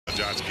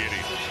Josh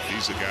Giddey.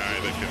 He's a guy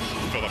that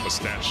can fill up a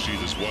stat sheet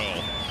as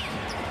well.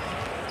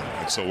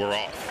 And so we're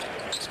off.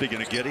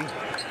 Speaking of Giddey,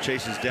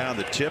 chases down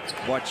the tip.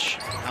 Watch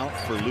out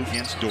for Luke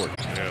Dort.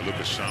 Yeah,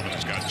 Lucas Shaman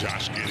has got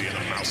Josh Giddey in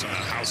a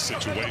mouse-in-the-house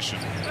situation.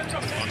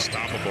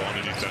 Unstoppable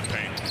underneath that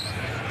paint.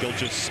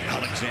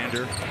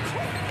 Gilgeous-Alexander,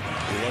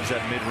 he loves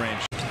that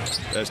mid-range.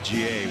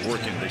 SGA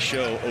working to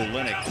show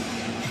Olynyk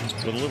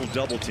with a little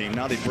double team.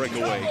 Now they break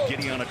away.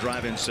 Giddey on a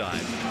drive inside.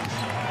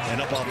 And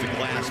up off the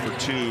glass for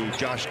two.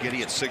 Josh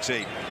Giddey at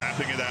 6'8".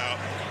 Tapping it out,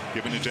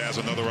 giving the Jazz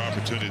another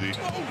opportunity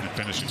and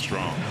finishing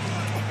strong.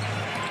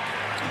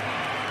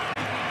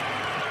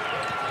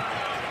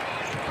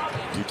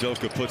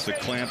 Udoka puts the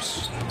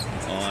clamps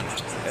on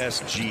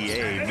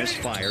SGA.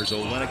 Misfires.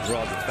 Olynyk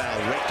draws the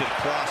foul. Raked it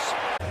across.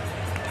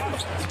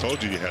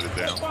 Told you had it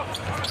down.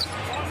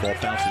 Ball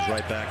bounces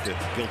right back to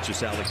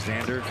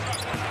Gilgeous-Alexander.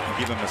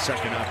 Give him a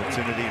second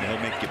opportunity, and he'll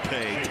make you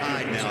pay.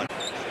 Tied now.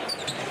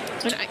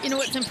 And you know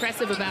what's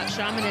impressive about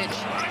Shamanich?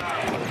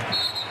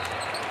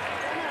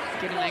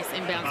 Get a nice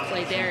inbounds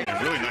play there.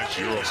 A really nice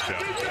Euro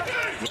step.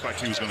 Looked like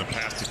he was going to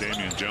pass to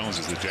Damian Jones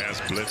as the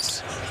Jazz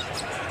blitz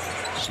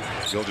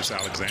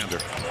Gilgeous-Alexander.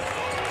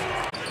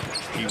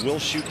 He will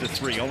shoot the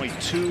three. Only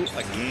 2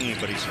 a game,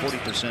 but he's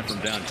 40% from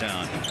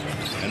downtown.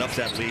 And ups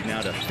that lead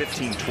now to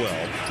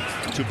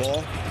 15-12. 2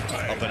 ball,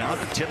 up and out,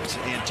 tipped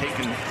and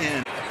taken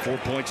in. 4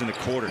 points in the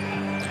quarter.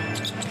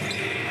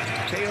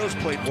 KO's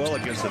played well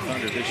against the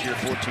Thunder this year.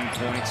 14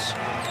 points,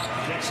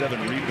 7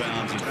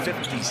 rebounds, and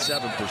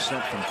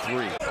 57% from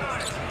 3.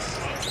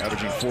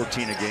 Averaging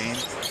 14 a game.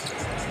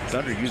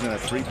 Thunder using that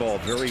 3 ball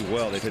very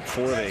well. They've hit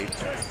 4 of 8.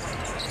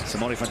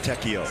 Simone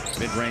Fontecchio,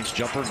 mid-range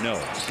jumper, no.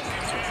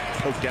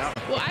 Poked out.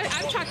 Well,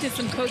 I've talked to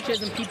some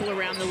coaches and people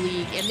around the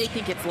league, and they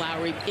think it's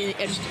Lowry.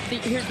 And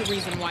here's the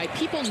reason why.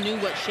 People knew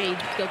what Shai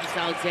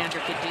Gilgeous-Alexander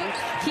could do.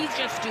 He's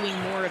just doing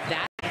more of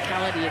that.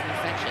 Physicality is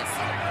infectious.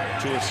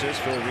 2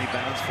 assists, 4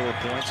 rebounds, 4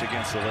 points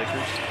against the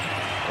Lakers.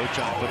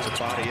 Ochai puts a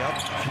body up.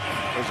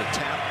 There's a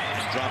tap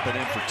and drop it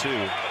in for 2.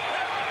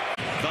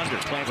 Thunder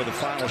playing for the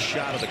final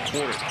shot of the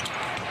quarter.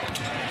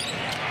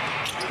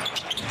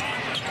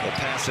 They'll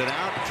pass it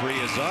out. 3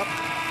 is up.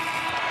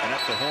 And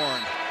up the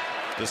horn.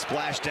 The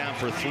splash down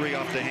for 3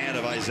 off the hand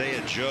of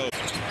Isaiah Joe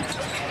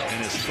in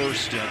his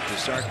first stint to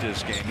start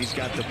this game. He's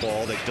got the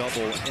ball. They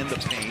double in the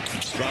paint.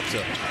 Drops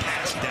a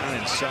pass down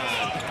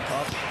inside.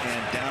 Up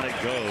and down it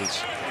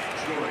goes.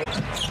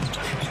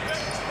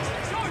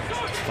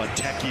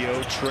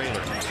 Fontecchio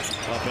trailer.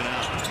 Up and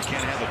out. You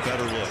can't have a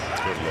better look.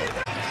 Good look.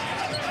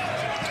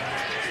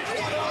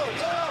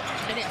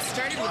 And it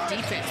started with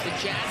defense. The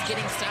Jazz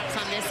getting stops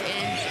on this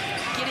end,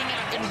 getting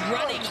out and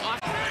running off.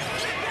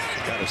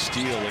 Got a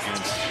steal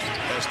against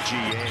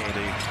SGA.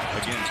 They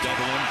again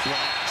double him.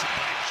 Blocked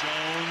by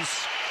Jones.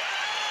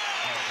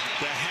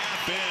 The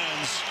half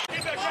ends.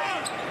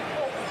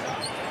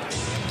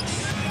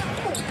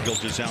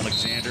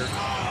 Gilgeous-Alexander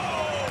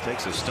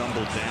takes a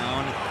stumble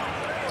down.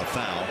 A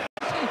foul.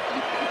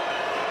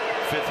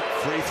 5th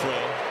free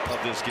throw of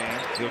this game.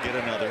 He'll get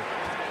another.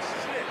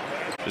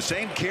 The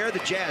same care the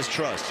Jazz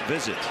trust.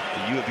 Visit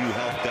the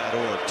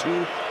uofuhealth.org.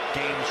 2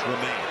 games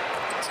remain.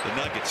 The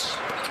Nuggets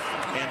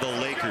and the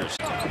Lakers.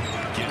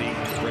 Giddey,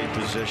 great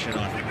position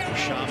on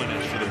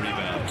Shamanich for the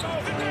rebound.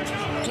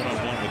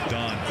 One-on-one with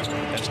Dunn.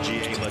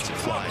 SGA lets it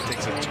fly.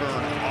 Takes a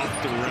turn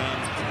off the rim.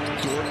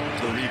 Dort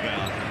the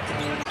rebound.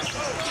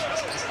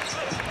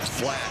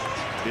 Flat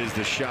is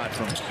the shot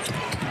from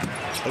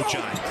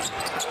Ochai.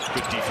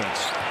 Good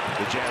defense.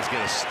 The Jazz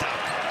get a stop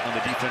on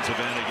the defensive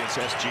end against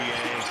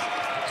SGA.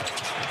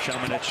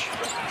 Shamanich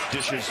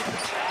dishes.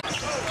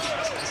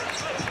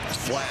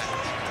 Flat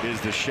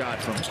is the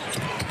shot from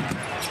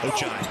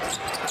Ochai.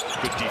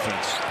 Good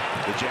defense.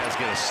 The Jazz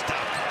get a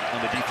stop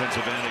on the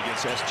defensive end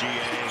against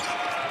SGA.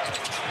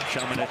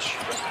 Shamanich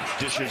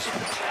dishes.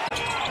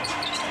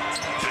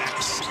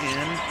 Backs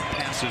in.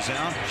 Passes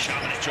out.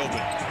 Shamanich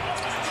open.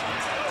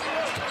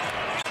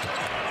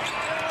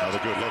 Another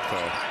good look,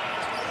 though.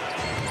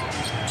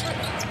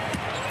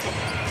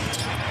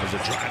 There's a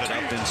drive it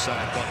up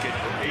inside bucket.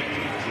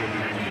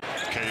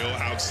 KO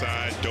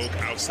outside, Doak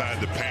outside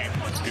the paint.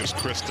 Gives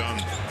Chris Dunn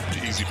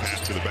the easy pass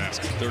to the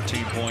basket.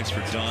 13 points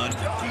for Dunn.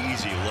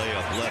 Easy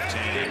layup, left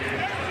hand.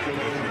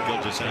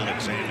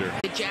 Gilgeous-Alexander.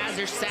 The Jazz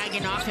are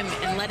sagging off him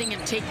and letting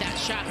him take that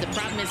shot. The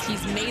problem is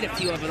he's made a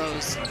few of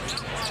those.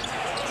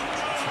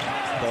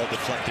 Ball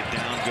deflected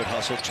down. Good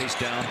hustle. Chase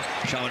down.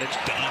 Shamanich.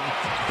 Dunn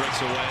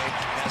breaks away.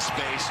 Has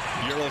space.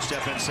 Euro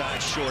step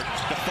inside. Short.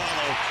 The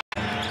follow.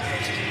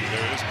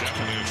 There is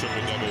definitely a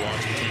triple-double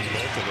watch between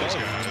both of those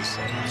guys.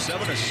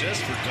 7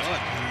 assists for Dunn.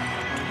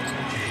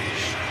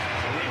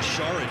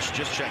 Sharich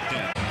just checked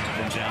in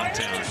from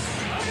downtown.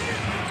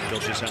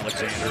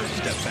 Gilgeous-Alexander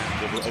step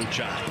back over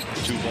Ochai.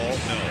 2 ball,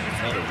 no.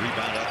 Another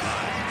rebound up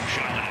high.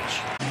 Shamanich.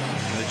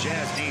 And the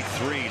Jazz need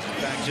 3s. In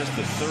fact, just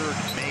the 3rd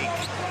make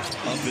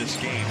of this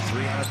game.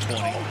 3 out of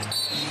 20.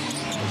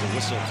 There's a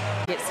whistle.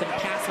 Get some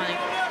pass on,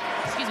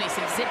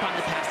 some zip on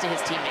the pass to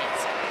his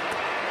teammates.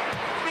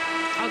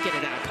 I'll get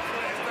it out.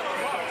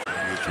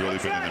 He's really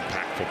been an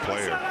impactful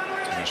player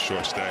in his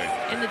short stay.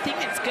 And the thing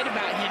that's good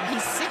about him,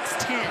 he's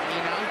 6'10",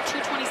 you know,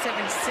 227,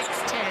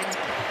 6'10",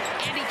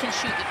 and he can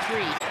shoot the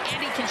three.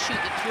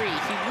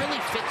 He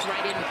really fits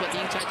right in with what the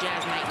Utah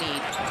Jazz might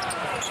need.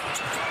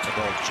 The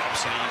ball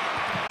jumps out.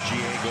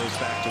 GA goes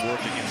back to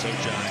work against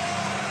Ojai.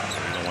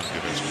 You don't want to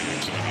give SGA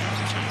too many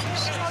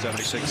opportunities.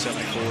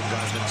 76-74,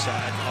 drives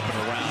inside, up and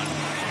around.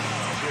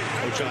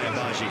 Ojai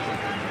Abaji.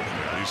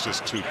 He's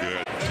just too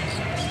good.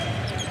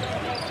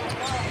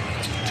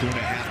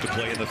 2.5 to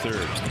play in the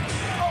third.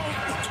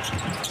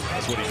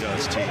 That's what he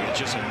does, T. It's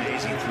just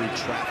amazing through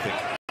traffic.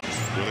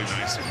 Really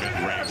nice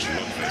mid-range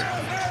look there.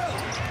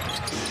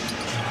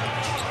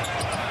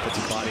 Puts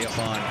his body up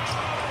on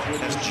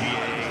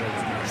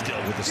SGA.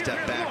 Still with a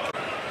step back.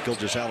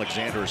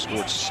 Gilgeous-Alexander has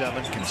scored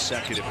 7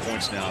 consecutive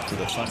points now for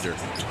the Thunder.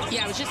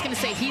 Yeah, I was just going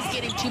to say, he's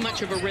getting too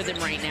much of a rhythm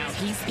right now.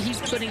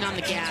 He's putting on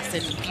the gas,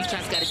 and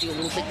Utah's got to do a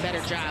little bit better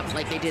job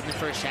like they did in the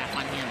first half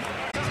on him.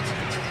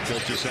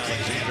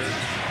 Gilgeous-Alexander.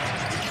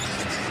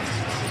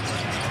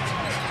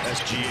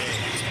 SGA.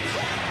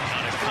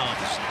 On it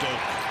comes.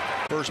 Doak.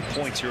 First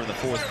points here in the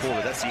fourth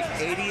quarter. That's the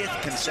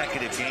 80th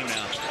consecutive game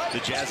now. The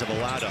Jazz have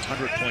allowed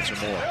 100 points or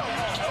more.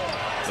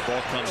 The ball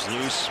comes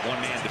loose.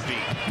 One man to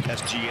beat.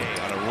 SGA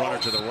on a runner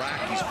to the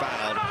rack. He's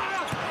fouled.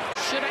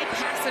 Should I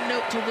pass a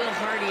note to Will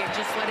Hardy and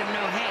just let him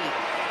know, hey,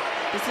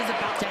 this is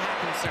about to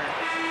happen, sir?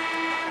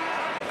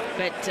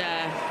 But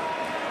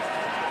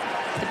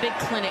the big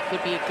clinic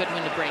would be a good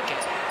one to break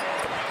it.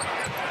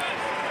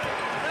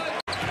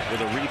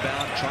 With a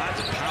rebound, tries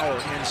to power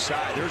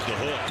inside. There's the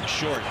hook,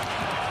 short.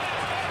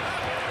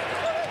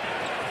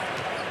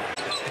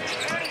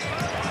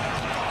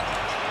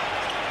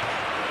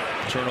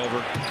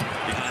 Turnover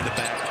behind the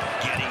back.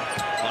 Getting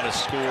on a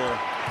score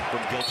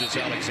from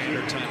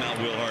Gilgeous-Alexander. Timeout,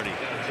 Will Hardy.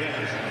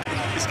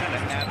 It's kind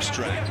of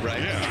abstract,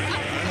 right? Yeah, I'd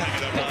hang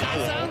it up on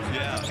the wall.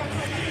 Yeah,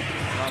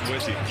 I'm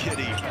with you.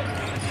 Kitty.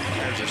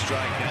 There's a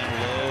strike down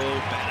low.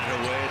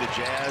 Batted away. The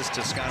Jazz.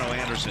 Toscano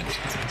Anderson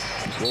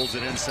rolls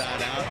it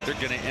inside out. They're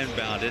going to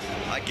inbound it.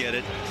 I get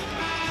it.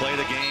 Play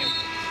the game.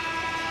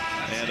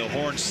 And the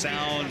horn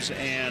sounds,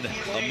 and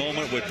a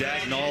moment with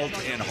Dagnall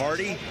and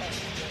Hardy.